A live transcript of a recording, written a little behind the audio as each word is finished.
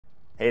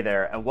Hey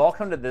there, and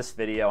welcome to this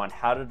video on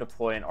how to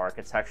deploy an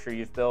architecture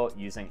you've built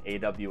using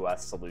AWS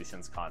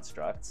Solutions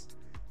Constructs.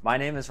 My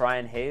name is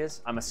Ryan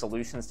Hayes. I'm a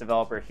solutions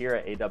developer here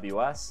at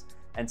AWS,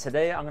 and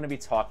today I'm going to be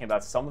talking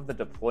about some of the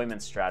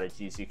deployment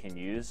strategies you can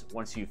use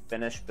once you've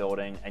finished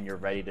building and you're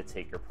ready to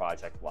take your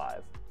project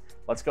live.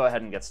 Let's go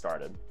ahead and get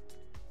started.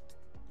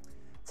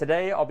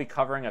 Today, I'll be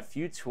covering a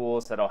few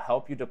tools that'll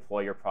help you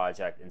deploy your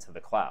project into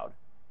the cloud.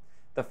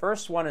 The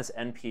first one is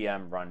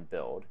Npm Run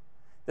Build.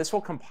 This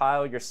will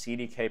compile your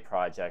CDK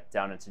project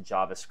down into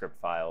JavaScript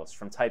files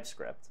from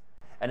TypeScript,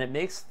 and it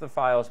makes the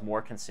files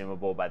more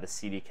consumable by the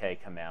CDK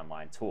command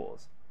line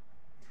tools.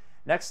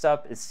 Next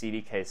up is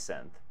Cdk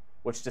Synth,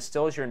 which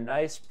distills your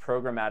nice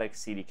programmatic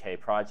CDK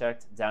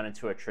project down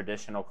into a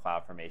traditional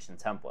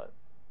CloudFormation template.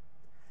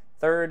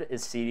 Third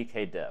is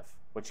Cdk Diff,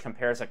 which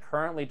compares a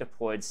currently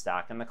deployed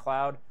stack in the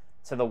cloud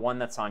to the one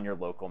that's on your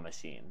local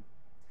machine.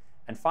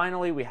 And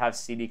finally, we have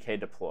Cdk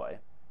Deploy,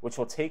 which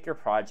will take your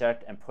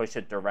project and push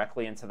it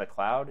directly into the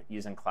cloud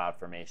using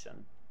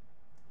CloudFormation.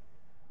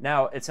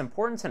 Now, it's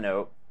important to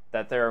note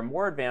that there are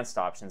more advanced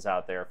options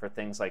out there for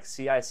things like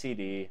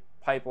CI/CD,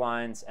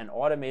 pipelines, and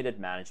automated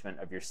management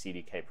of your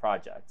CDK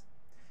project.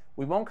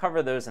 We won't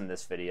cover those in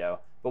this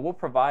video, but we'll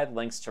provide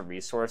links to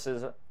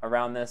resources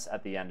around this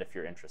at the end if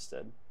you're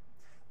interested.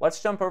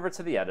 Let's jump over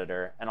to the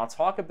editor, and I'll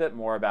talk a bit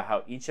more about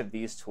how each of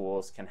these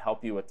tools can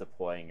help you with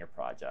deploying your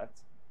project.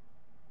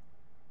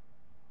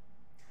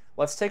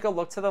 Let's take a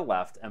look to the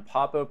left and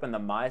pop open the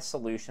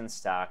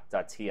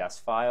mySolutionStack.ts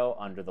file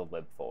under the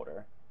lib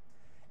folder.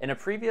 In a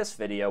previous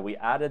video, we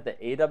added the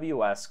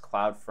AWS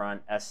CloudFront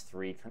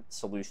S3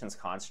 Solutions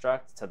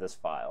construct to this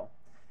file,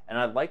 and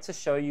I'd like to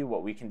show you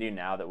what we can do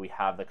now that we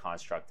have the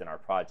construct in our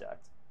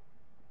project.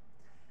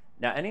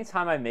 Now,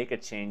 anytime I make a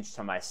change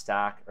to my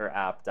stack or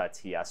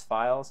app.ts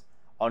files,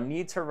 I'll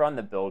need to run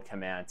the build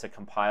command to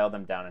compile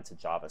them down into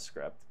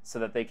JavaScript so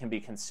that they can be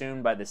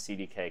consumed by the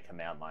CDK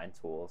command line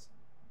tools.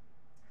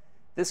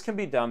 This can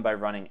be done by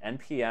running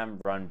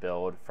Npm Run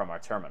Build from our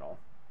terminal.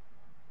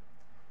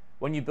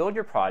 When you build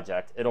your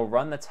project, it'll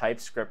run the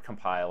TypeScript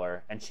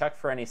compiler and check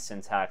for any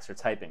syntax or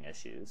typing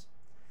issues.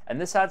 And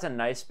this adds a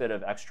nice bit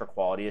of extra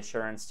quality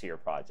assurance to your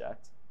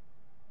project.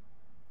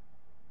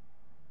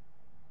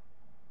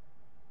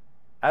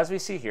 As we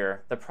see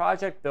here, the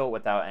project built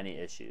without any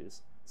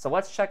issues. So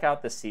let's check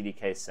out the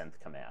Cdk Synth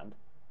command.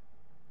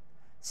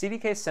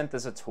 Cdk Synth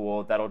is a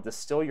tool that'll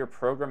distill your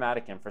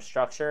programmatic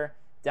infrastructure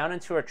down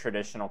into a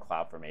traditional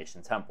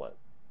CloudFormation template.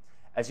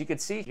 As you can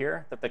see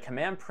here, that the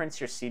command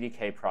prints your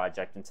CDK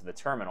project into the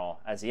terminal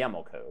as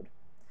YAML code.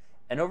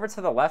 And over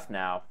to the left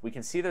now, we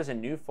can see there's a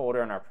new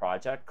folder in our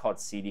project called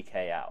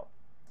CDK Out.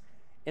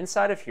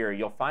 Inside of here,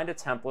 you'll find a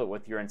template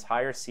with your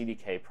entire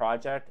CDK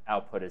project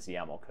output as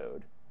YAML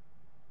code.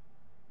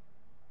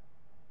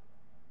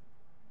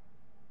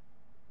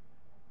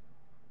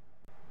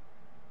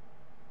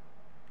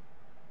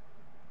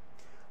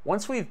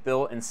 Once we've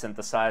built and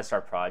synthesized our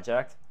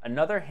project,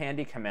 another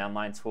handy command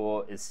line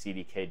tool is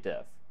Cdk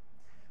Diff.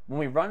 When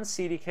we run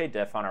Cdk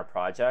Diff on our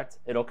project,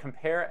 it'll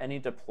compare any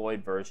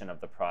deployed version of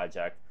the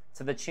project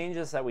to the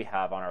changes that we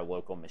have on our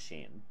local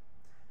machine.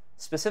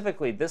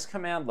 Specifically, this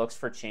command looks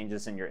for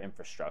changes in your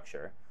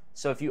infrastructure,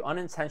 so if you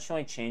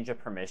unintentionally change a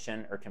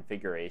permission or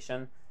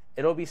configuration,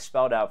 it'll be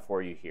spelled out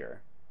for you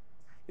here.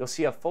 You'll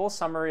see a full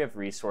summary of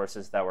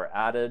resources that were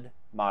added,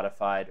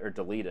 modified, or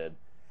deleted,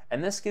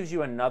 and this gives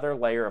you another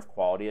layer of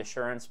quality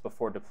assurance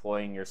before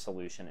deploying your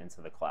solution into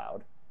the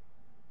cloud.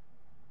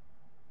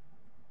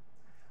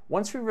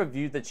 Once we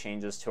review the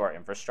changes to our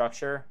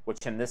infrastructure, which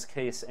in this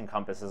case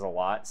encompasses a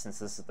lot since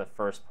this is the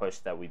first push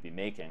that we'd be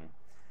making,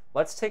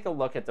 let's take a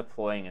look at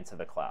deploying into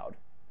the cloud.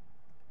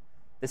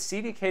 The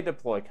Cdk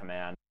Deploy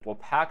command will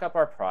pack up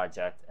our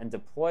project and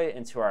deploy it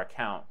into our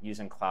account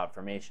using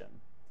CloudFormation.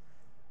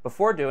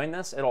 Before doing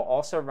this, it'll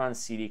also run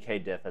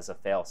Cdk Diff as a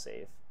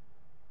failsafe.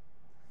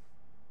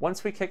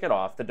 Once we kick it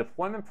off, the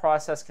deployment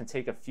process can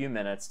take a few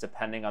minutes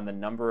depending on the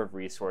number of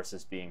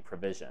resources being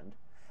provisioned,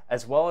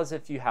 as well as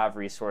if you have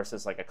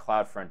resources like a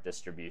CloudFront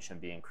distribution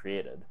being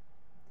created.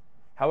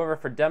 However,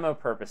 for demo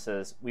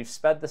purposes, we've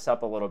sped this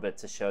up a little bit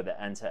to show the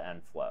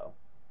end-to-end flow.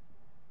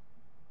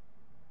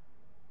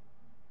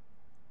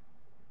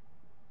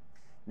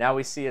 Now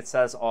we see it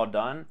says all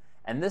done,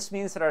 and this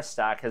means that our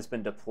stack has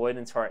been deployed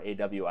into our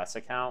AWS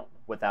account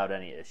without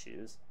any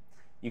issues.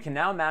 You can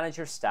now manage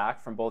your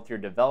stack from both your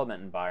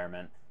development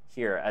environment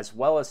here as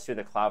well as through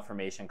the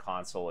CloudFormation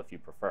console if you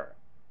prefer.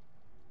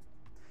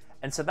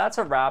 And so that's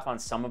a wrap on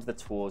some of the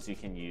tools you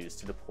can use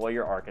to deploy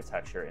your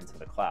architecture into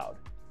the cloud.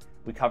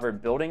 We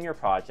covered building your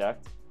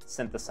project,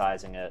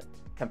 synthesizing it,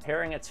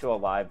 comparing it to a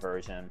live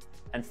version,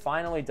 and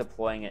finally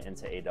deploying it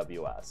into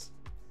AWS.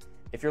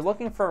 If you're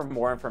looking for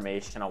more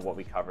information on what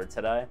we covered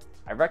today,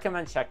 I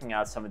recommend checking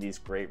out some of these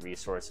great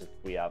resources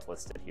we have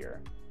listed here.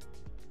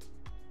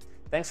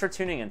 Thanks for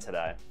tuning in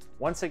today.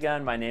 Once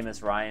again, my name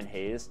is Ryan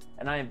Hayes,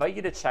 and I invite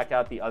you to check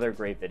out the other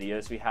great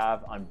videos we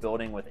have on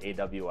building with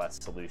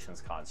AWS Solutions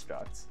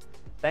Constructs.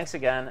 Thanks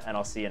again, and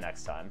I'll see you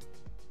next time.